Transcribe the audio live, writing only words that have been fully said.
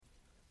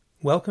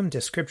Welcome to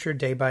Scripture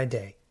Day by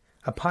Day,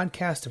 a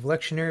podcast of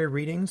lectionary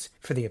readings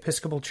for the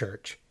Episcopal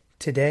Church.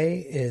 Today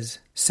is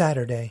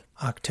Saturday,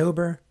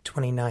 October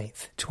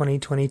 29th,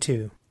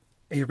 2022.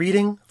 A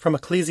reading from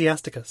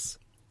Ecclesiasticus.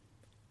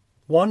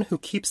 One who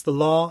keeps the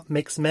law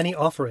makes many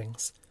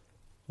offerings.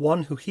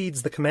 One who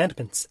heeds the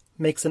commandments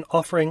makes an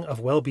offering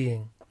of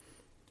well-being.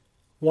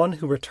 One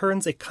who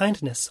returns a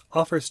kindness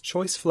offers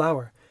choice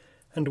flour,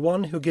 and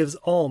one who gives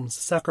alms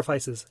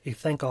sacrifices a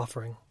thank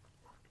offering.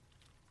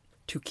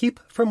 To keep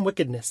from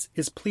wickedness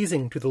is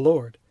pleasing to the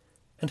Lord,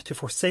 and to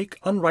forsake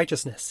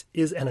unrighteousness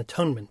is an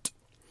atonement.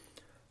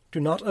 Do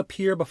not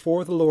appear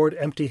before the Lord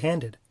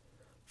empty-handed,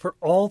 for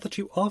all that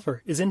you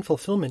offer is in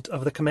fulfillment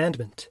of the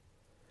commandment.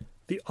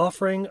 The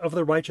offering of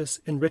the righteous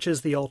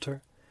enriches the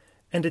altar,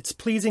 and its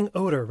pleasing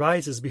odor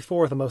rises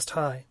before the Most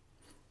High.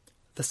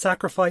 The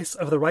sacrifice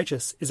of the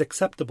righteous is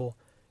acceptable,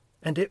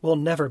 and it will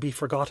never be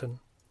forgotten.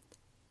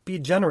 Be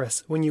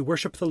generous when you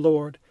worship the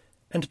Lord,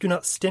 and do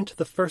not stint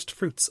the first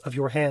fruits of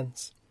your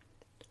hands.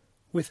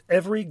 With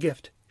every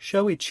gift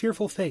show a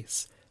cheerful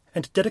face,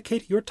 and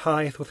dedicate your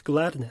tithe with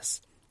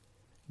gladness.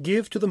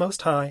 Give to the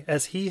Most High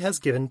as He has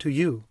given to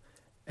you,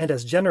 and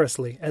as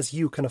generously as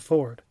you can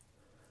afford.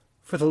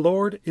 For the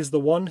Lord is the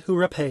one who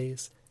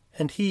repays,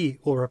 and He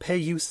will repay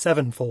you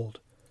sevenfold.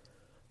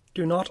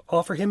 Do not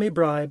offer Him a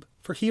bribe,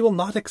 for He will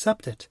not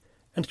accept it,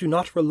 and do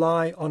not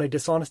rely on a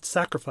dishonest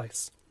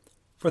sacrifice.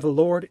 For the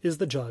Lord is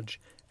the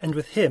judge, and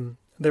with Him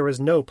there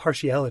is no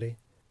partiality.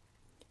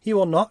 He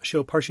will not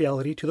show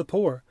partiality to the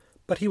poor,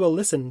 but He will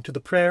listen to the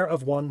prayer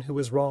of one who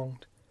is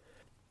wronged.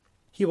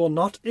 He will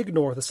not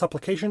ignore the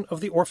supplication of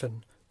the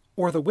orphan,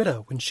 or the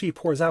widow when she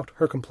pours out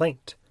her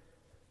complaint.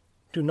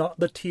 Do not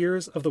the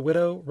tears of the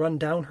widow run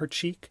down her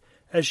cheek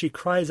as she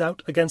cries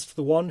out against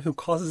the one who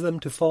causes them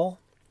to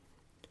fall?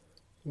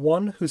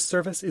 One whose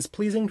service is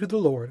pleasing to the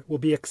Lord will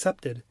be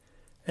accepted,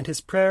 and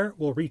his prayer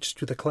will reach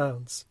to the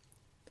clouds.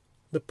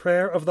 The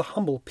prayer of the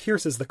humble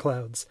pierces the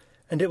clouds,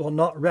 and it will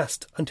not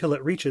rest until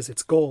it reaches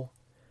its goal.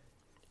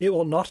 It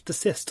will not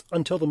desist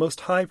until the Most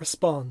High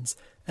responds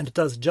and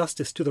does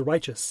justice to the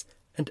righteous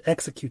and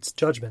executes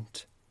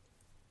judgment.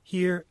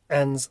 Here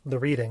ends the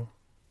reading.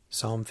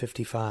 Psalm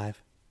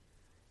 55.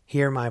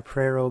 Hear my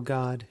prayer, O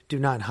God. Do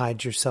not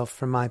hide yourself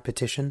from my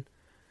petition.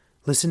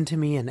 Listen to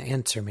me and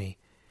answer me.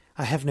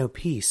 I have no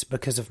peace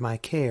because of my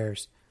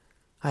cares.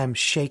 I am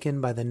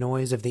shaken by the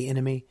noise of the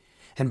enemy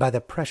and by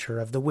the pressure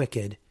of the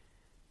wicked.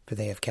 For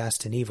they have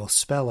cast an evil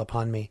spell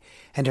upon me,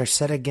 and are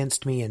set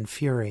against me in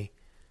fury.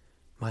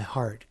 My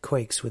heart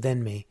quakes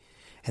within me,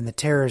 and the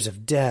terrors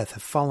of death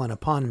have fallen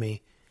upon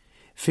me.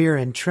 Fear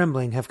and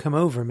trembling have come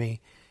over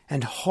me,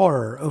 and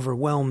horror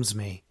overwhelms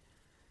me.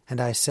 And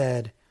I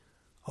said,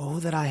 Oh,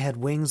 that I had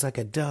wings like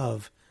a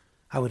dove!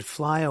 I would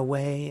fly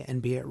away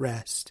and be at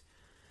rest.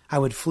 I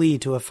would flee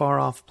to a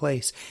far-off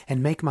place,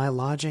 and make my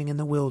lodging in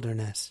the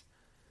wilderness.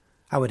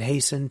 I would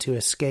hasten to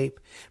escape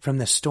from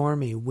the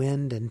stormy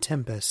wind and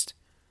tempest.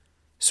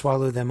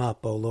 Swallow them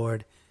up, O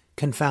Lord,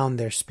 confound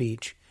their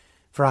speech,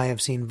 for I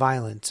have seen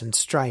violence and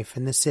strife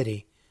in the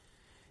city.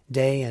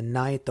 Day and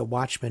night the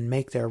watchmen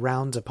make their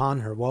rounds upon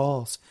her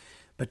walls,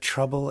 but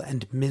trouble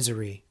and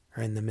misery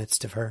are in the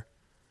midst of her.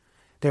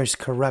 There is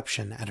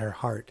corruption at her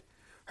heart.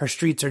 Her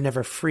streets are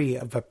never free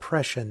of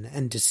oppression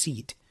and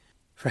deceit.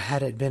 For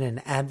had it been an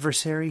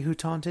adversary who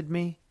taunted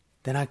me,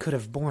 then I could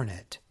have borne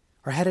it.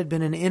 Or had it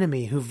been an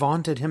enemy who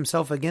vaunted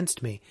himself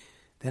against me,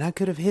 then I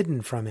could have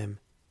hidden from him.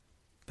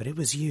 But it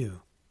was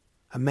you,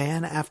 a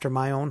man after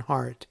my own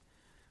heart,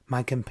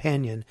 my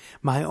companion,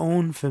 my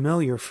own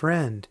familiar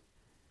friend.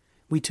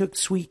 We took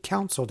sweet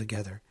counsel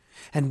together,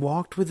 and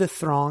walked with the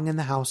throng in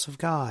the house of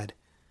God.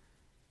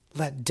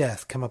 Let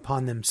death come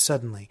upon them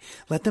suddenly.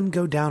 Let them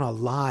go down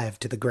alive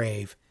to the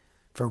grave,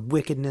 for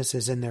wickedness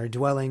is in their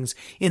dwellings,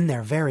 in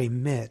their very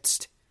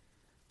midst.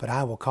 But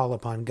I will call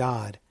upon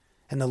God,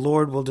 and the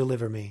Lord will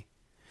deliver me.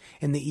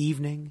 In the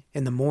evening,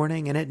 in the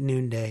morning, and at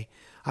noonday,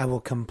 I will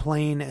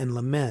complain and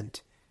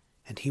lament,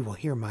 and He will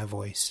hear my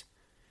voice.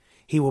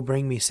 He will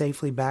bring me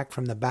safely back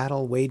from the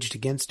battle waged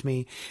against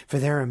me, for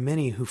there are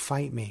many who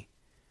fight me.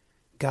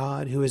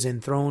 God, who is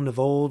enthroned of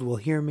old, will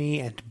hear me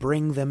and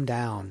bring them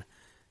down.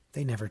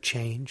 They never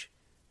change.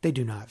 They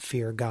do not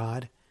fear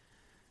God.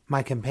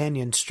 My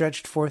companion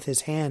stretched forth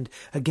his hand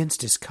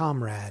against his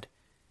comrade.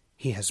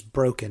 He has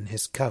broken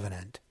his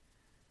covenant.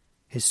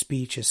 His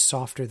speech is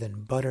softer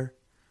than butter,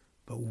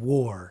 but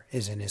war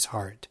is in his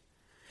heart.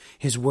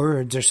 His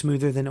words are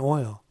smoother than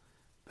oil,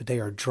 but they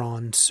are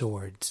drawn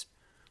swords.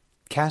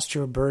 Cast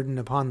your burden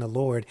upon the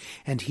Lord,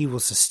 and He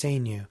will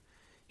sustain you.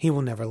 He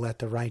will never let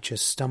the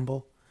righteous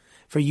stumble.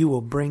 For you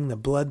will bring the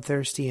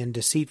bloodthirsty and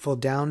deceitful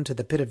down to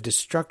the pit of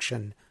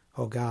destruction,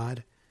 O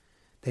God.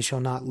 They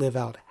shall not live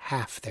out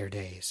half their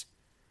days,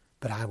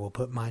 but I will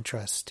put my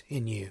trust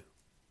in you.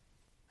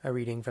 A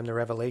reading from the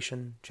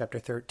Revelation, chapter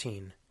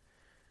 13.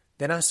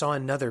 Then I saw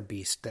another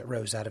beast that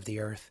rose out of the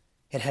earth.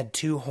 It had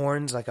 2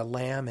 horns like a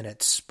lamb, and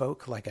it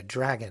spoke like a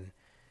dragon.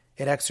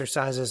 It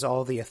exercises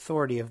all the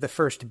authority of the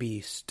first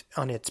beast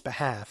on its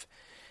behalf,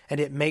 and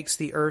it makes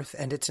the earth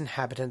and its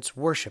inhabitants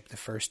worship the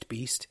first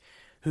beast,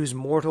 whose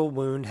mortal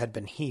wound had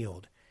been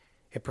healed.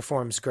 It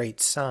performs great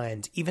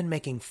signs, even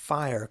making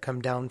fire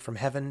come down from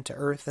heaven to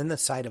earth in the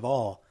sight of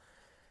all.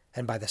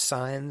 And by the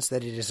signs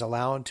that it is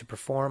allowed to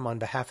perform on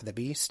behalf of the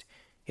beast,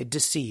 it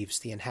deceives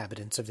the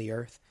inhabitants of the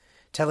earth,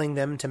 telling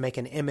them to make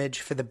an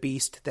image for the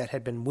beast that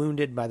had been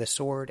wounded by the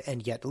sword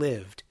and yet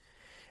lived.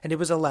 And it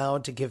was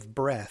allowed to give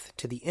breath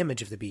to the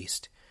image of the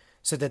beast,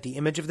 so that the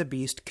image of the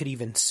beast could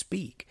even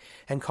speak,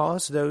 and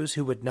cause those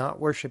who would not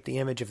worship the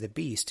image of the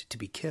beast to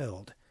be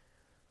killed.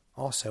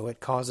 Also it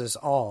causes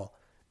all,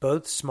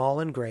 both small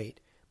and great,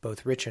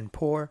 both rich and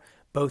poor,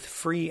 both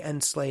free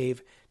and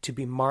slave, to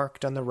be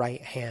marked on the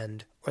right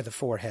hand or the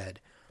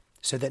forehead,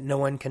 so that no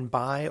one can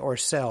buy or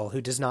sell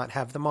who does not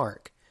have the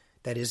mark,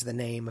 that is, the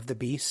name of the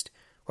beast,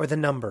 or the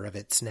number of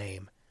its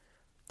name.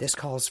 This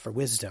calls for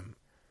wisdom.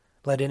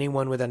 Let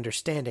anyone with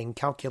understanding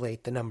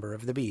calculate the number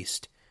of the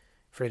beast,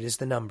 for it is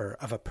the number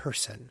of a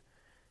person.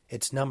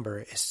 Its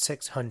number is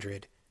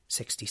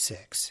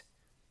 666.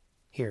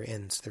 Here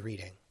ends the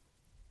reading.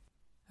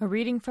 A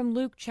reading from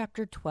Luke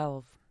chapter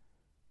 12.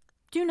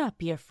 Do not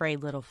be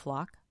afraid, little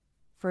flock,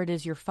 for it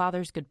is your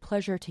Father's good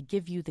pleasure to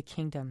give you the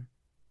kingdom.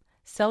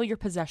 Sell your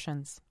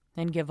possessions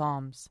and give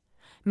alms.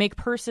 Make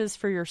purses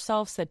for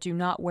yourselves that do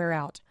not wear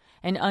out,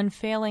 an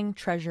unfailing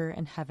treasure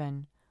in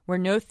heaven, where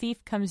no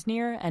thief comes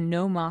near and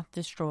no moth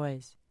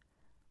destroys.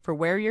 For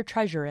where your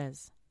treasure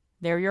is,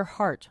 there your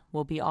heart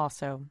will be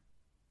also.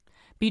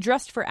 Be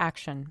dressed for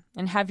action,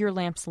 and have your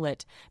lamps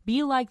lit.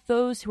 Be like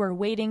those who are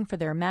waiting for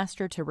their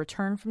master to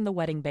return from the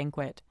wedding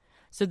banquet,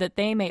 so that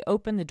they may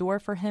open the door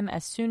for him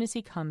as soon as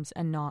he comes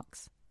and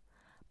knocks.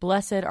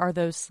 Blessed are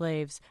those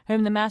slaves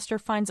whom the master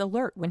finds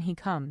alert when he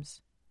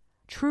comes.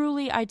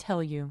 Truly I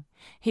tell you,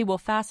 he will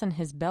fasten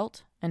his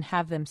belt and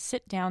have them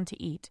sit down to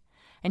eat,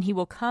 and he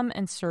will come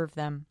and serve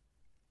them.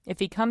 If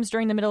he comes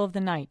during the middle of the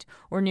night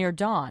or near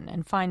dawn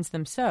and finds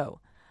them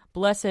so,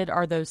 blessed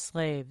are those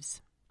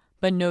slaves.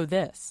 But know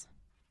this,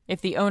 if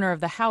the owner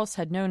of the house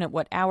had known at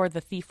what hour the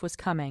thief was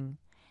coming,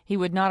 he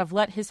would not have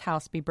let his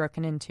house be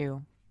broken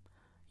into.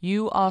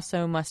 You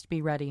also must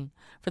be ready,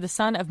 for the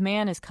Son of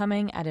Man is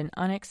coming at an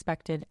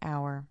unexpected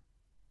hour.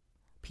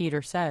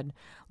 Peter said,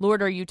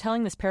 Lord, are you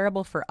telling this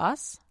parable for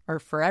us or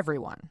for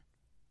everyone?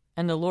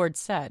 And the Lord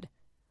said,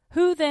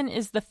 Who then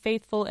is the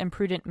faithful and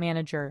prudent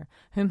manager,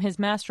 whom his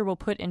master will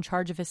put in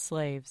charge of his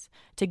slaves,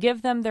 to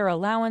give them their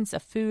allowance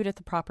of food at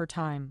the proper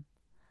time?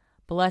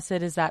 Blessed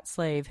is that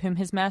slave whom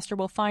his master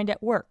will find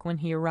at work when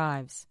he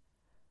arrives.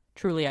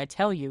 Truly I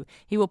tell you,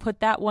 he will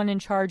put that one in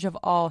charge of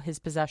all his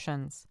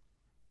possessions.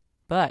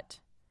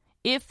 But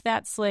if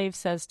that slave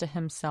says to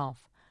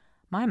himself,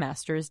 My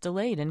master is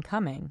delayed in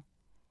coming,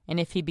 and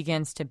if he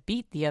begins to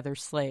beat the other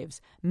slaves,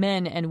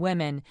 men and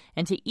women,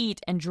 and to eat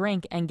and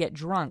drink and get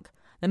drunk,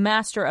 the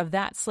master of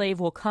that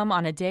slave will come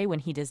on a day when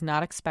he does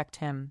not expect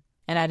him,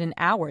 and at an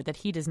hour that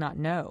he does not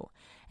know,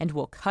 and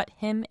will cut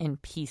him in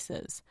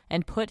pieces,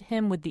 and put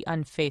him with the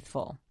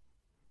unfaithful.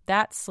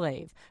 That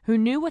slave, who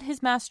knew what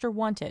his master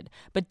wanted,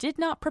 but did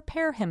not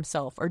prepare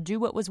himself or do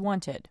what was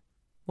wanted,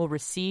 will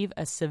receive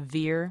a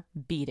severe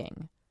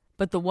beating.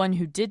 But the one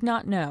who did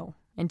not know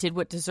and did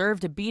what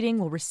deserved a beating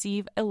will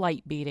receive a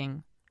light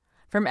beating.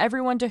 From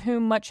everyone to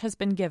whom much has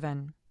been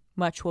given,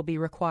 much will be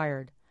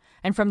required,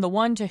 and from the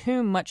one to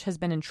whom much has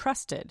been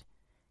entrusted,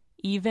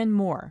 even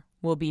more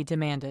will be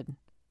demanded.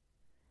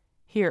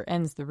 Here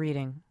ends the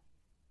reading.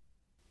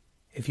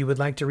 If you would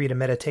like to read a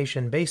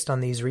meditation based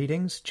on these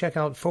readings, check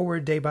out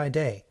Forward Day by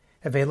Day,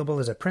 available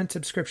as a print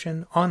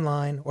subscription,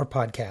 online, or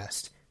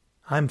podcast.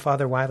 I'm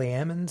Father Wiley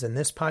Ammons, and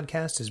this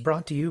podcast is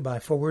brought to you by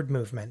Forward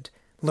Movement.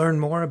 Learn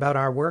more about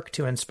our work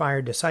to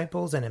inspire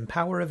disciples and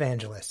empower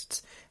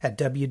evangelists at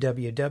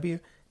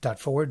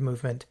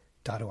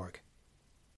www.forwardmovement.org.